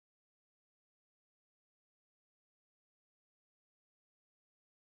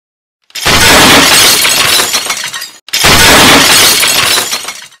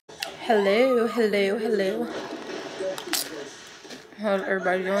Hello, hello, hello. How's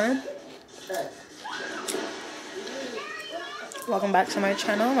everybody doing? Welcome back to my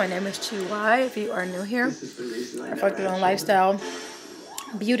channel. My name is TY. If you are new here, I focus on lifestyle,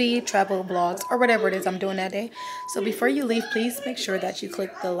 beauty, travel, vlogs, or whatever it is I'm doing that day. So before you leave, please make sure that you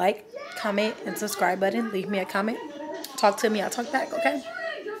click the like, comment, and subscribe button. Leave me a comment. Talk to me. I'll talk back, okay?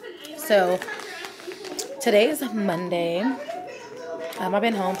 So today is Monday. I've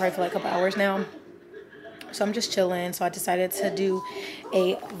been home probably for like a couple hours now. So I'm just chilling. So I decided to do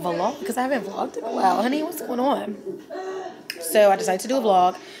a vlog because I haven't vlogged in a while. Honey, what's going on? So I decided to do a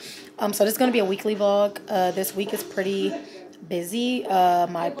vlog. So this is going to be a weekly vlog. This week is pretty busy.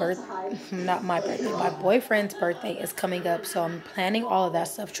 My boyfriend's birthday is coming up. So I'm planning all of that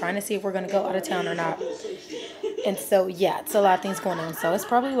stuff, trying to see if we're going to go out of town or not. And so, yeah, it's a lot of things going on. So it's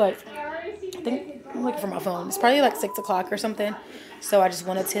probably like, I think, I'm looking for my phone. It's probably like 6 o'clock or something. So I just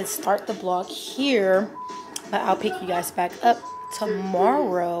wanted to start the vlog here. But I'll pick you guys back up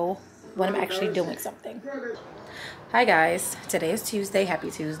tomorrow when I'm actually doing something. Hi guys, today is Tuesday. Happy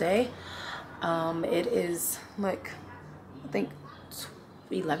Tuesday. It is like, I think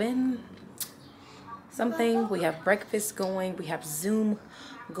 11 something. We have breakfast going. We have Zoom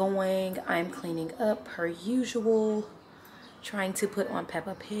going. I'm cleaning up per usual. Trying to put on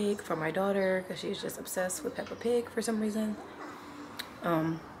Peppa Pig for my daughter because she's just obsessed with Peppa Pig for some reason.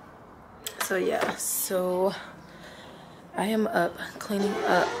 So yeah, so I am up cleaning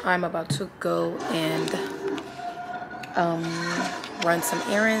up. I'm about to go and run some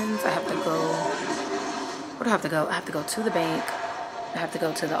errands. I have to go. Where do I have to go? I have to go to the bank. I have to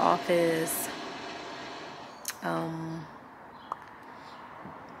go to the office.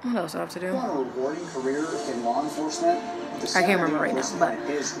 What else do I have to do? A rewarding career in law enforcement. I can't remember right now, but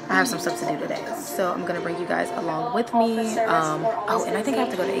I have some stuff to do today. So I'm going to bring you guys along with me. Oh, and I think I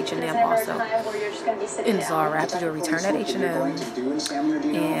have to go to H&M also. In Zara. I have to do a return at H&M.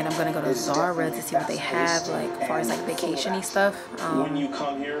 And I'm going to go to Zara to see what they have, like, as far as, like, vacation-y stuff. When you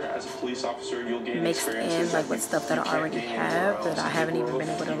come here as a police officer, you'll gain mixed in, like, with stuff that I already have that I haven't even been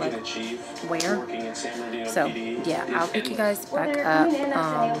able to, like, wear. So, yeah, I'll pick you guys back up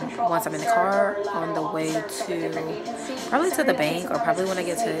once I'm in the car on the way to... probably to the bank, or probably when I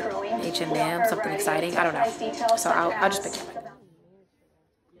get to H&M, something exciting. I don't know. So I'll just pick you up.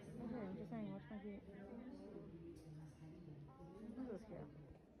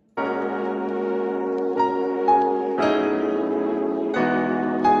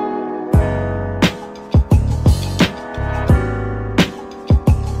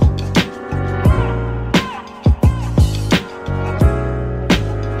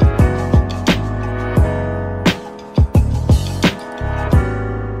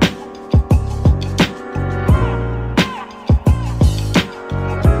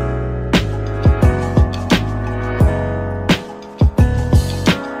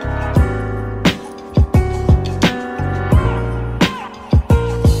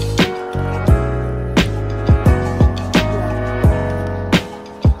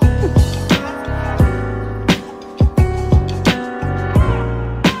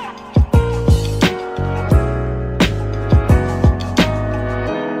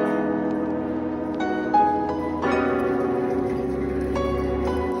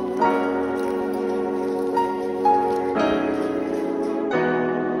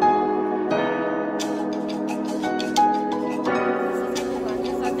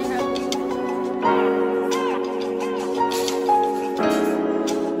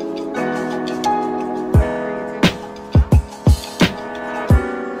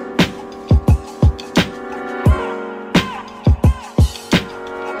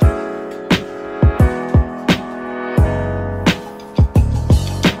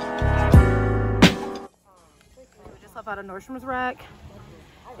 Out of Nordstrom's rack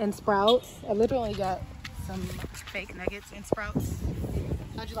and Sprouts. I literally got some fake nuggets in Sprouts.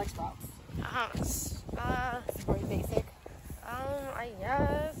 How'd you like Sprouts? It's very basic. I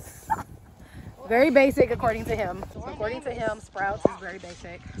guess. Very basic according to him. According to him, Sprouts is very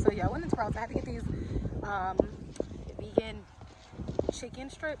basic. So yeah, I went in Sprouts. I had to get these vegan chicken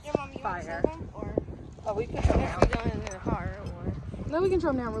strips. Yeah, Mom, you Fire. want something? Or Oh, we can try if you're going in the car, or no, we can try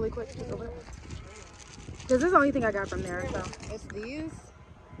them down really quick. Because this is the only thing I got from there. So it's these.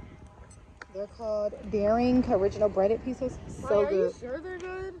 They're called Daring Original Breaded Pieces. So good. Are you sure they're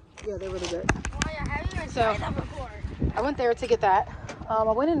good? Yeah, they're really good. Why, I haven't even tried them before. I went there to get that. I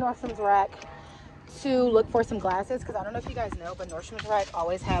went in Nordstrom's rack to look for some glasses because I don't know if you guys know, but Nordstrom's rack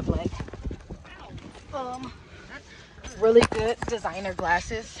always have like really good designer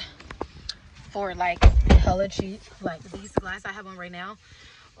glasses for like hella cheap. Like these glasses I have on right now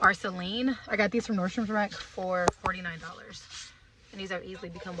are Celine. I got these from Nordstrom's Rack for $49. And these have easily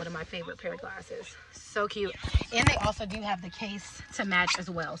become one of my favorite pair of glasses. So cute. And they also do have the case to match as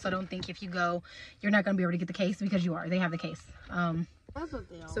well. So don't think if you go, you're not going to be able to get the case, because you are. They have the case. That's what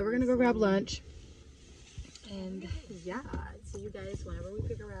they are. So we're going to go grab lunch. And yeah, see you guys whenever we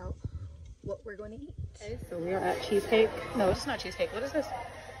figure out what we're going to eat. Okay, so we are at Cheesecake. No, it's not Cheesecake. What is this?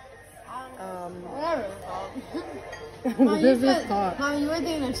 Whatever it's called. This is called. Mom, you were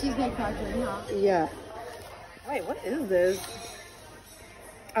thinking of Cheesecake Factory, huh? Yeah. Wait, what is this?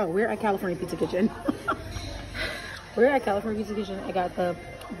 Oh, we're at California Pizza Kitchen. We're at California Pizza Kitchen. I got the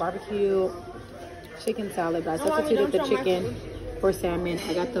barbecue chicken salad, but I substituted the chicken for salmon.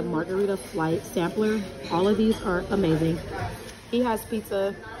 I got the margarita flight sampler. All of these are amazing. He has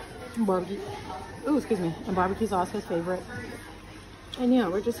pizza, barbecue. Oh, excuse me. And barbecue sauce, his favorite. And yeah,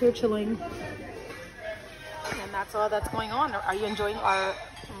 we're just here chilling. And that's all that's going on. Are you enjoying our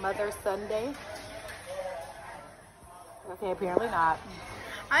Mother Sunday? Okay, apparently not.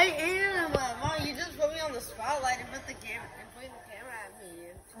 I am, but Mom, you just put me on the spotlight and put the camera at me.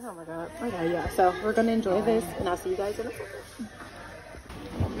 Oh my god. Okay, yeah. So we're gonna enjoy this, and I'll see you guys in a second.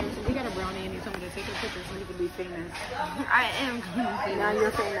 Okay, so we got a brownie, and you told me to take a picture so you can be famous. I am going to be. Now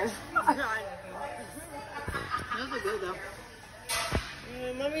you're famous. Those are good though.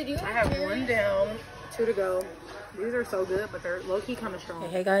 Mommy, do you I have one down, 2 to go. These are so good, but they're low-key kind of strong.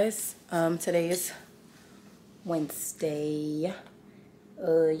 Hey guys, today is Wednesday.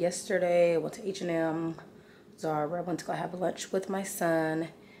 Yesterday I went to H&M, Zara. I went to go have lunch with my son,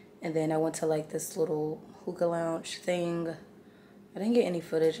 and then I went to like this little hookah lounge thing. I didn't get any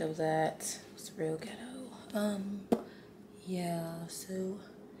footage of that. It's real ghetto. Yeah, so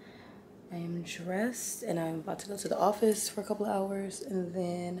I am dressed and I'm about to go to the office for a couple of hours, and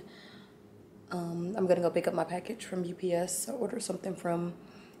then I'm gonna go pick up my package from UPS. I ordered something from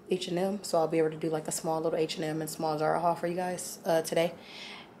H&M, so I'll be able to do like a small little H&M and small Zara haul for you guys today.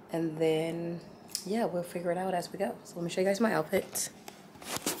 And then yeah, we'll figure it out as we go. So let me show you guys my outfit.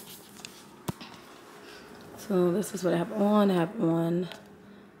 So this is what I have on. I have on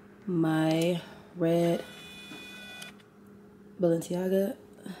my red Balenciaga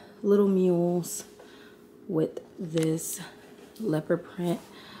Little Mules with this leopard print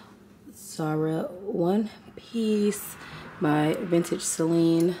Zara one piece, my vintage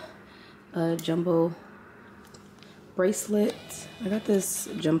Celine jumbo bracelet. I got this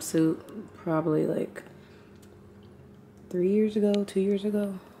jumpsuit probably like 2 years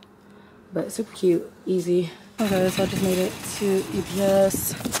ago, but super cute, easy. Okay, so I just made it to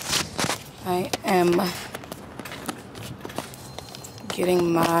UPS. I am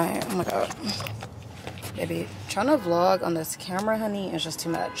getting my, oh my god, baby, trying to vlog on this camera, honey, is just too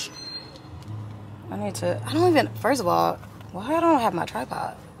much. First of all, why I don't have my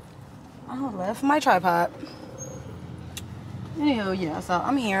tripod? I left my tripod. Anywho, yeah, so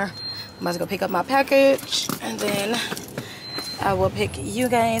I'm here. I'm about to go pick up my package, and then I will pick you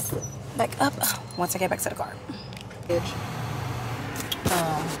guys back up once I get back to the car.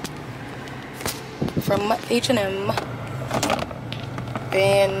 From H&M,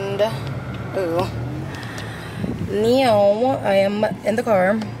 and now I am in the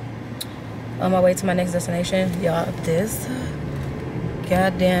car on my way to my next destination. Y'all, this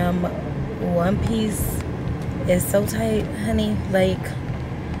goddamn one piece is so tight, honey. Like,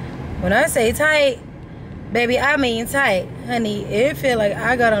 when I say tight, baby, I mean tight, honey. It feel like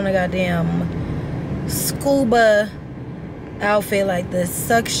I got on a goddamn scuba outfit. Like, the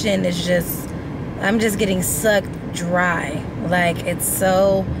suction is just, I'm just getting sucked dry. Like, it's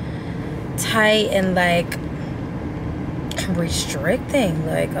so tight and like restricting.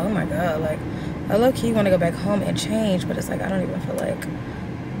 Like, oh my god. Like, I low-key want to go back home and change, but it's like I don't even feel like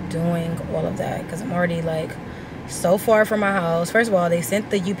doing all of that because I'm already like so far from my house. First of all, they sent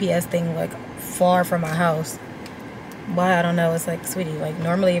the UPS thing like far from my house. Why? I don't know. It's like, sweetie, like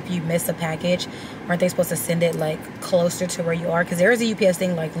normally if you miss a package, aren't they supposed to send it like closer to where you are? Because there is a UPS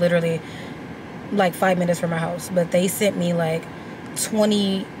thing like literally like 5 minutes from my house, but they sent me like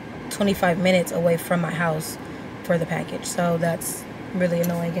 25 minutes away from my house for the package. So that's really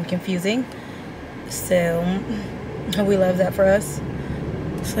annoying and confusing. So we love that for us.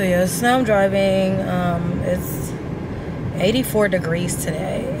 So yes, now I'm driving. It's 84 degrees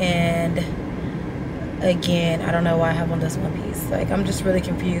today, and again, I don't know why I have on this one piece. Like, I'm just really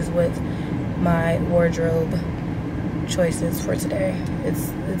confused with my wardrobe choices for today.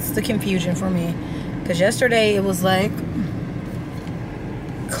 It's the confusion for me, because yesterday it was like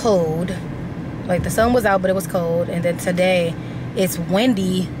cold, like the sun was out but it was cold, and then today it's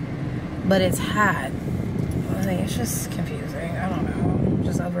windy but it's hot. I think it's just confusing. I don't know.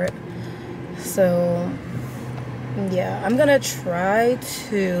 over it. So yeah, I'm gonna try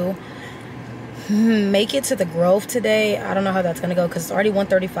to make it to the Grove today. I don't know how that's gonna go because it's already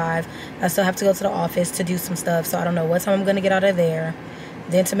 1:35. I still have to go to the office to do some stuff, so I don't know what time I'm gonna get out of there.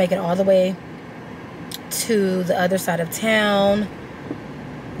 Then to make it all the way to the other side of town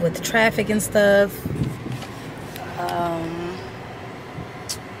with the traffic and stuff.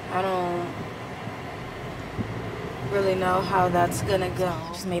 I don't really know how that's gonna go.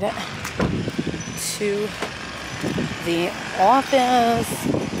 Just made it to the office.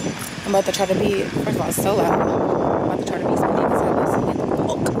 I'm about to try to be, first of all, it's so loud. I'm about to try to be speedy because I listen to the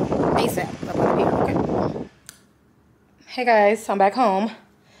book ASAP. I'm about to be here, okay? Hey guys, I'm back home.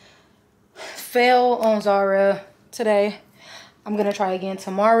 Fail on Zara today. I'm gonna try again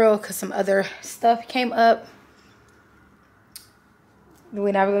tomorrow because some other stuff came up.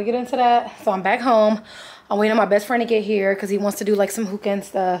 We're never gonna get into that. So I'm back home. I'm waiting on my best friend to get here because he wants to do like some hookah and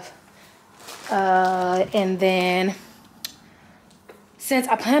stuff. And then since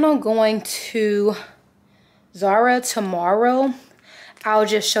I plan on going to Zara tomorrow, I'll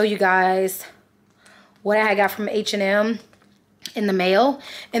just show you guys what I got from H&M in the mail,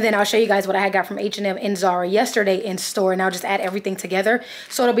 and then I'll show you guys what I had got from H&M in Zara yesterday in store, and I'll just add everything together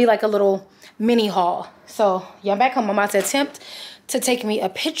so it'll be like a little mini haul. So yeah, I'm back home. I'm about to attempt to take me a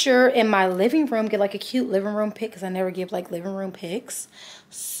picture in my living room, get like a cute living room pic because I never give like living room pics.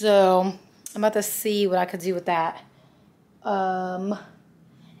 So I'm about to see what I could do with that. And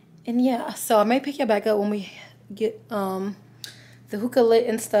yeah, so I may pick you back up when we get the hookah lit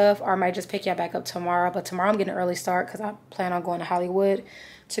and stuff, or I might just pick you back up tomorrow. But tomorrow I'm getting an early start because I plan on going to Hollywood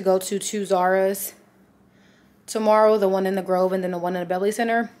to go to 2 Zara's tomorrow, the one in the Grove and then the one in the Beverly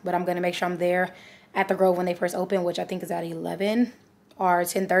Center. But I'm going to make sure I'm there at the Grove when they first open, which I think is at 11 or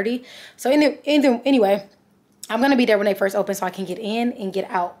 10:30. So anyway, I'm going to be there when they first open so I can get in and get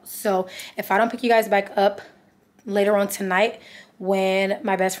out. So if I don't pick you guys back up later on tonight when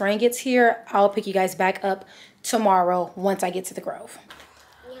my best friend gets here, I'll pick you guys back up tomorrow once I get to the Grove.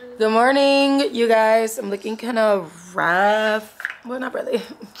 Good morning, you guys. I'm looking kind of rough. Well, not really.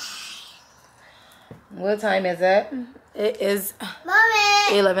 What time is it? It is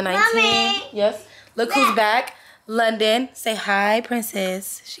 11:19. Yes. Look who's back. London. Say hi,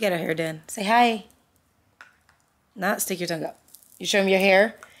 princess. She got her hair done. Say hi. Not stick your tongue up. You show me your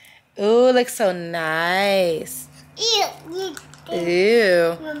hair? Ooh, it looks so nice. Ew.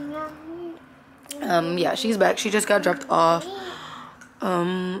 Yeah, she's back. She just got dropped off.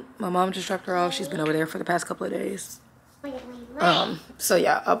 My mom just dropped her off. She's been over there for the past couple of days. So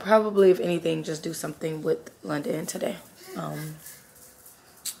yeah, I'll probably, if anything, just do something with London today.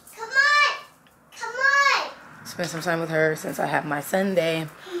 Spend some time with her since I have my Sunday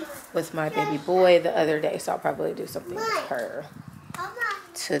with my baby boy the other day. So I'll probably do something with her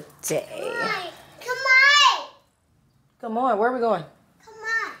today. Come on, where are we going?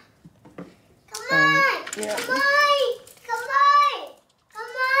 Yeah.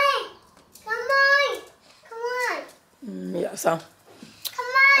 Yeah, so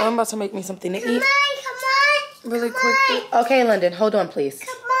I'm about to make me something to eat really quickly. Okay, London, hold on, please.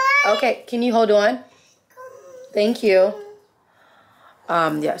 Okay, can you hold on? Thank you.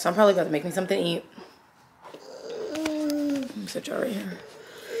 Yeah, so I'm probably about to make me something to eat. Let me set y'all right here.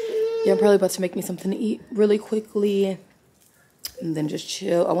 Yeah, I'm probably about to make me something to eat really quickly and then just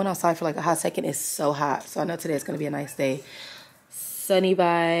chill. I went outside for like a hot second. It's so hot, so I know today is gonna be a nice day. Sunny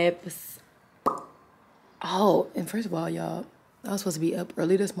vibes. Oh, and first of all, y'all, I was supposed to be up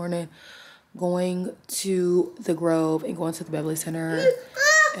early this morning going to the Grove and going to the Beverly Center,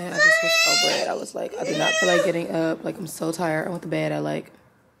 and I just was over it. I was like, I do not feel like getting up. Like, I'm so tired. I went to bed at like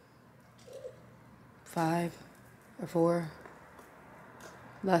 5 or 4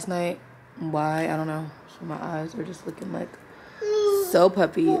 last night. Why? I don't know. So my eyes are just looking like so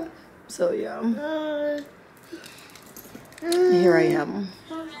puppy. So yeah, here I am.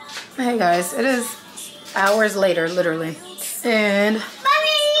 Hey guys, it is hours later, literally, and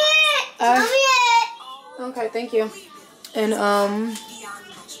okay, thank you. And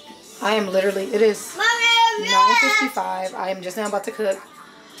I am literally, it is 9:55. I am just now about to cook.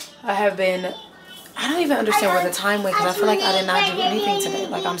 I don't even understand where the time went because I feel like I did not do anything today.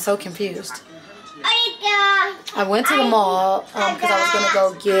 Like, I'm so confused. I went to the mall because I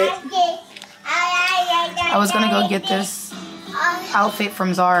was gonna go get this outfit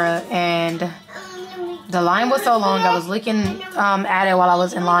from Zara, and the line was so long. I was looking at it while I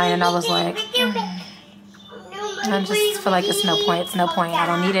was in line, and I was like, I just feel like it's no point. It's no point. I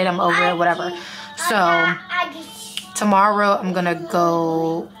don't need it. I'm over it. Whatever. So tomorrow I'm gonna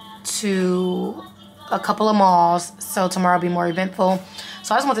go to a couple of malls. So tomorrow will be more eventful. So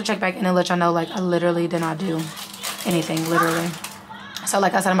So I just want to check back in and let y'all know, like, I literally did not do anything, literally. So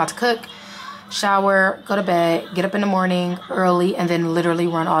like I said, I'm about to cook, shower, go to bed, get up in the morning early, and then literally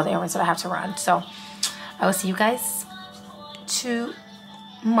run all the errands that I have to run. So I will see you guys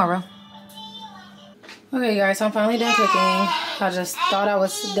tomorrow. Okay, guys, so I'm finally done cooking. I just thought I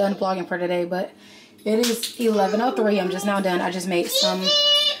was done vlogging for today, but it is 11:03. I'm just now done. I just made some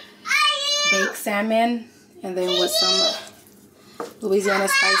baked salmon, and then with some Louisiana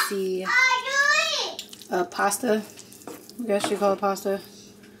spicy pasta. I guess you call it pasta.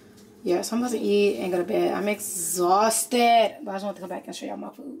 Yeah, so I'm about to eat and go to bed. I'm exhausted, but I just want to come back and show y'all my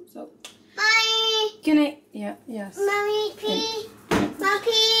food. So, bye. Good night. Yeah, yes. Mommy, pee.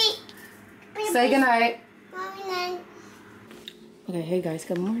 Mommy. Say good night. Mommy. Okay, hey guys,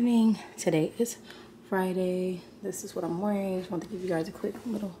 good morning. Today is Friday. This is what I'm wearing. Just want to give you guys a quick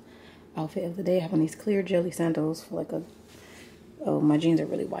little outfit of the day. I have on these clear jelly sandals for like a, oh, my jeans are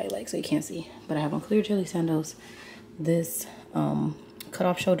really white, like, so you can't see, but I have on clear jelly sandals, this cut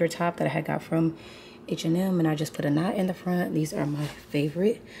off shoulder top that I had got from H&M, and I just put a knot in the front. These are my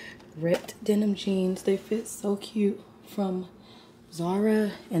favorite ripped denim jeans. They fit so cute, from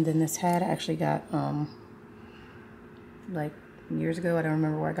Zara. And then this hat I actually got like years ago. I don't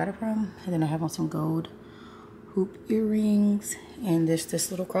remember where I got it from. And then I have on some gold hoop earrings, and this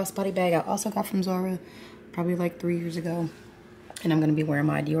little crossbody bag I also got from Zara probably like 3 years ago. And I'm gonna be wearing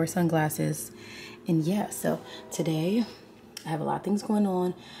my Dior sunglasses. And yeah, so today I have a lot of things going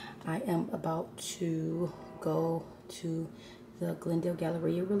on. I am about to go to the Glendale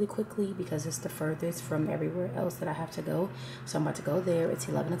Galleria really quickly because it's the furthest from everywhere else that I have to go. So I'm about to go there. It's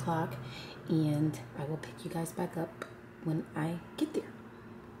 11 o'clock, and I will pick you guys back up when I get there.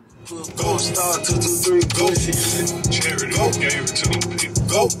 Go star 2 2 3 go. Charity gave it to them people.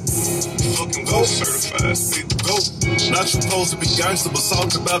 Go. Fucking go certified people. Go. Not supposed to be gangster, but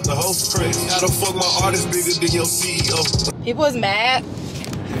talk about the whole crazy. How the fuck my artist bigger than your CEO? People is mad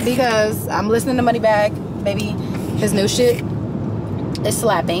because I'm listening to Moneybagg Baby. His new shit is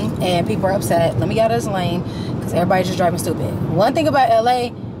slapping, and people are upset. Let me get out of this lane because everybody's just driving stupid. One thing about LA,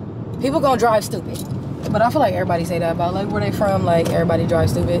 people gonna drive stupid. But I feel like everybody say that about like where they from, like everybody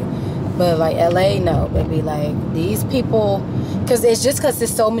drives stupid. But like LA, no, baby. Like these people, because it's just because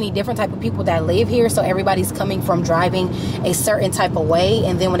there's so many different type of people that live here, so everybody's coming from driving a certain type of way,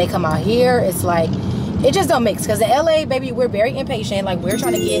 and then when they come out here, it's like it just don't mix. Because in LA, baby, we're very impatient. Like we're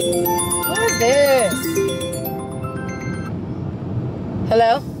trying to get. What is this?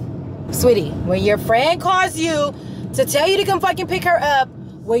 Hello, sweetie. When your friend calls you to tell you to come fucking pick her up,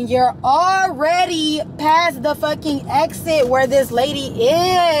 when you're already past the fucking exit where this lady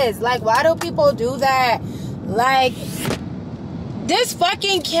is. Like, why do people do that? Like, this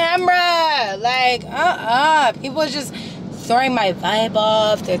fucking camera. Like, people just throwing my vibe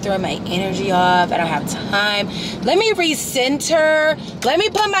off. They're throwing my energy off. I don't have time. Let me recenter. Let me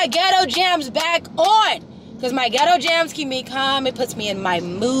put my ghetto jams back on. Because my ghetto jams keep me calm. It puts me in my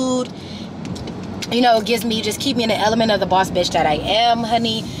mood. You know, it gives me, just keep me in the element of the boss bitch that I am,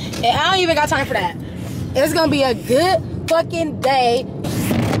 honey. And I don't even got time for that. It's gonna be a good fucking day.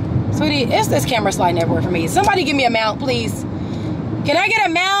 Sweetie, it's this camera sliding everywhere for me. Somebody give me a mount, please. Can I get a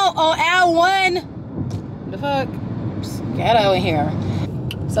mount on aisle 1? The fuck? Just ghetto in here.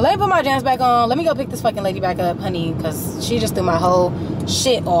 So let me put my jams back on. Let me go pick this fucking lady back up, honey, because she just threw my whole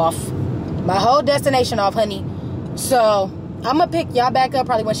shit off. My whole destination off, honey. So I'm gonna pick y'all back up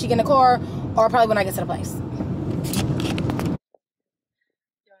probably when she get in the car, or probably when I get to the place. Yo, this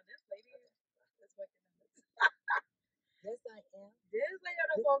lady is fucking This lady on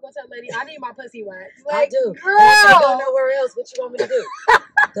the phone gonna tell lady, I need my pussy wax. Like, I do. Girl. I don't know where else. What you want me to do?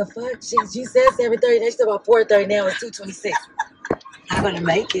 The fuck? She said 7:30. They said about 4:30. Now it's 2:26. I'm gonna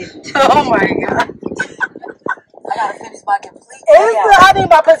make it. Oh my god. I gotta finish my complete. I need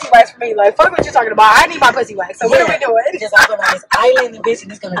my pussy wax for me. Like, fuck what you talking about. I need my pussy wax. So what are we doing? Just I'm going on this island, and bitch,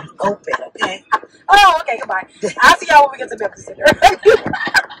 and it's gonna be open. Okay. Oh, okay. Goodbye. I'll see y'all when we get to Memphis.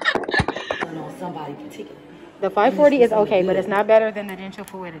 Somebody particular. The 540 is okay, but it's not better than the dental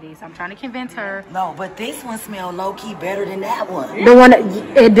fluidity. So I'm trying to convince her. No, but this one smells low key better than that one. The one,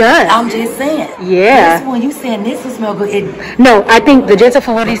 it does. I'm just saying. Yeah. This one, you saying this one smell good? No, I think the dental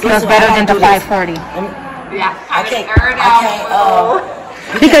fluidity smells better than the 540. Yeah, I can't.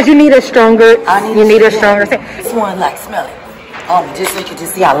 Because you need a stronger. You need a stronger. This one, like, smell it. Just so you can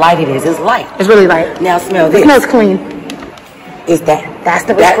just see how light it is. It's light. It's really light. Now smell this. It smells clean. It's that. That's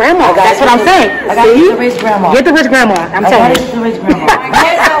the rich grandma. That's what I'm saying. I got the rich grandma. Get the rich grandma. I'm telling you. Get the rich grandma.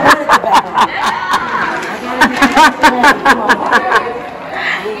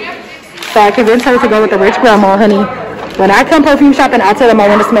 So I convinced her to go with the rich grandma, honey. When I come perfume shopping, I tell them I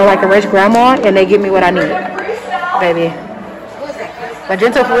want to smell like a rich grandma, and they give me what I need, baby.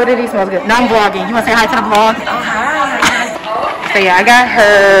 Magenta Fluidity smells good. Now I'm vlogging. You want to say hi to the vlog? Oh, hi. So yeah, I got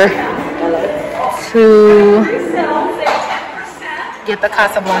her to get the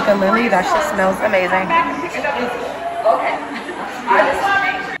Casablanca Lily. That shit smells amazing.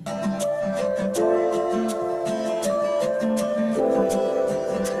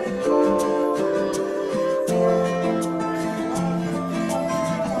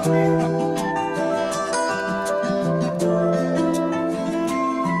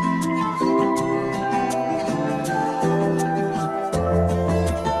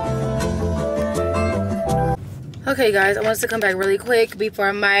 Okay guys, I wanted to come back really quick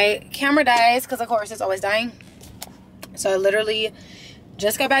before my camera dies, because of course it's always dying. So I literally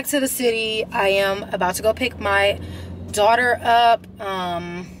just got back to the city. I am about to go pick my daughter up.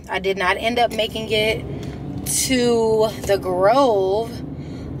 I did not end up making it to the Grove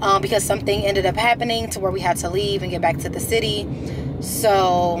because something ended up happening to where we had to leave and get back to the city.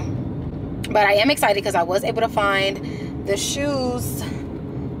 So, but I am excited because I was able to find the shoes.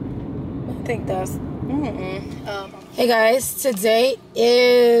 I think that's hey guys, today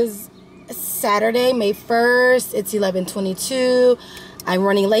is Saturday, May 1st. It's 11:22. I'm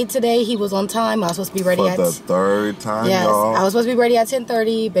running late today. He was on time. I was supposed to be ready For the third time, yes, y'all. I was supposed to be ready at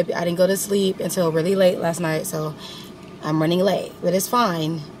 10:30, but I didn't go to sleep until really late last night, so I'm running late. But it's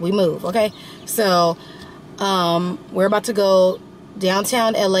fine. We move, okay? So we're about to go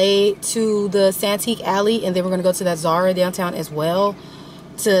downtown LA to the Santique Alley, and then we're gonna go to that Zara downtown as well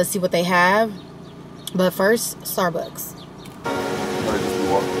to see what they have. But first, Starbucks.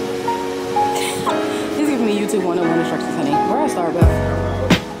 He's giving me YouTube 101 instructions, honey. We're at Starbucks.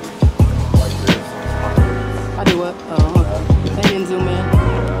 I do what? Oh, okay. And then zoom in.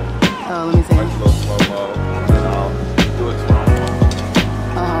 Oh, let me see.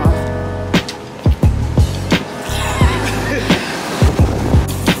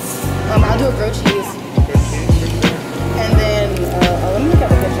 I'll do a grilled cheese. And then, let me look at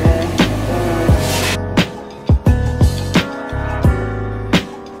the picture.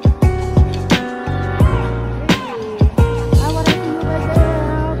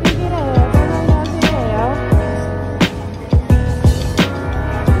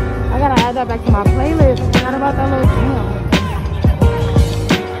 Back to my playlist. Not about that little gym.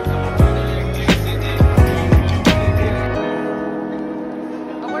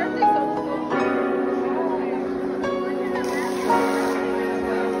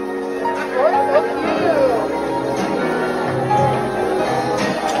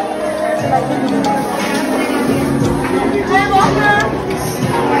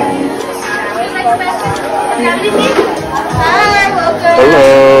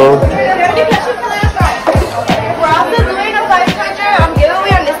 Hello.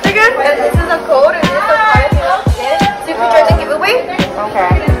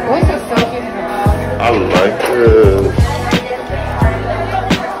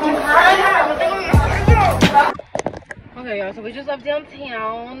 Okay, y'all, so we just left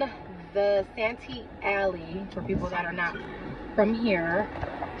downtown, the Santique Alley, for people that are not from here.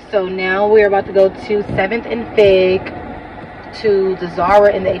 So now we're about to go to 7th and Fig, to the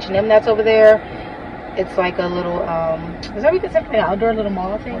Zara and the H&M that's over there. It's like a little, is that what you could say, an outdoor little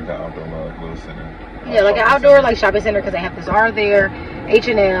mall thing? Like an outdoor little center. Yeah, like an outdoor like shopping center, because they have the Zara there,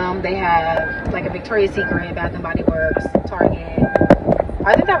 H&M, they have like a Victoria's Secret, Bath and Body Works, Target.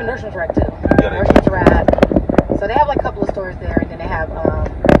 I think they have a Nordstrom's Rack too. Yeah, Nordstrom's Rack. So they have like a couple of stores there, and then they have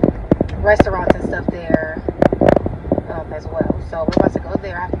restaurants and stuff there as well. So we're about to go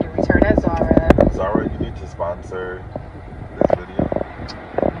there after the return at Zara. Zara, you need to sponsor this video.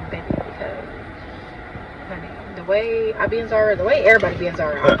 Baby, because honey, the way I be in Zara, the way everybody be in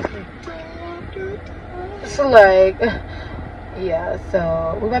Zara. So like, yeah,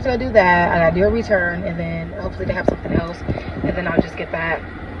 so we're about to go do that. I gotta do a return, and then hopefully they have something else, and then I'll just get that.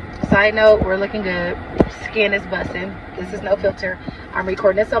 Side note, we're looking good. Skin is busting. This is no filter. I'm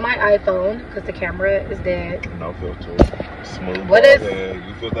recording this on my iPhone because the camera is dead. No filter. Smooth. What is?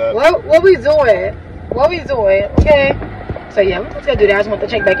 You feel that? What we doing? What we doing? Okay. So yeah, we're just gonna do that. I just want to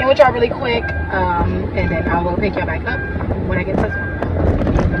check back in with y'all really quick, and then I will pick y'all back up when I get to this one.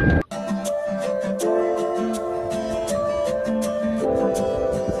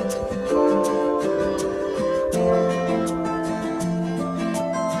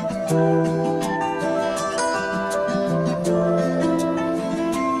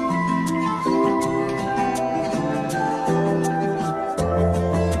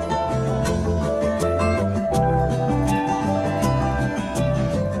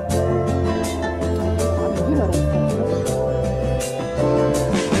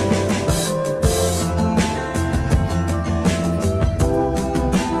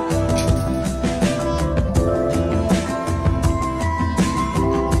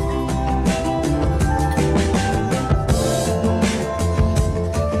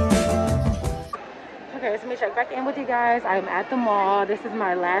 guys, I'm at the mall. This is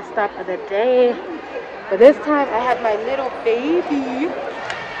my last stop of the day. But this time I have my little baby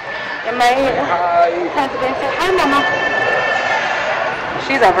in my hands. Hi, Mama.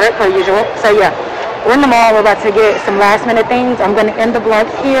 She's over it per usual. So yeah, we're in the mall. We're about to get some last minute things. I'm going to end the vlog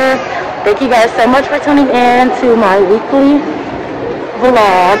here. Thank you guys so much for tuning in to my weekly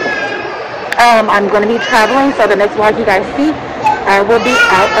vlog. I'm going to be traveling, so the next vlog you guys see, I will be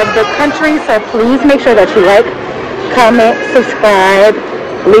out of the country. So please make sure that you like, comment, subscribe,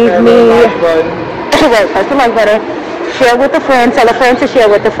 leave me, press the like button, share with a friend, tell a friend to share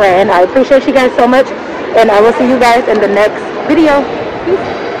with a friend. I appreciate you guys so much, and I will see you guys in the next video.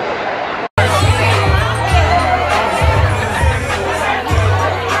 Peace.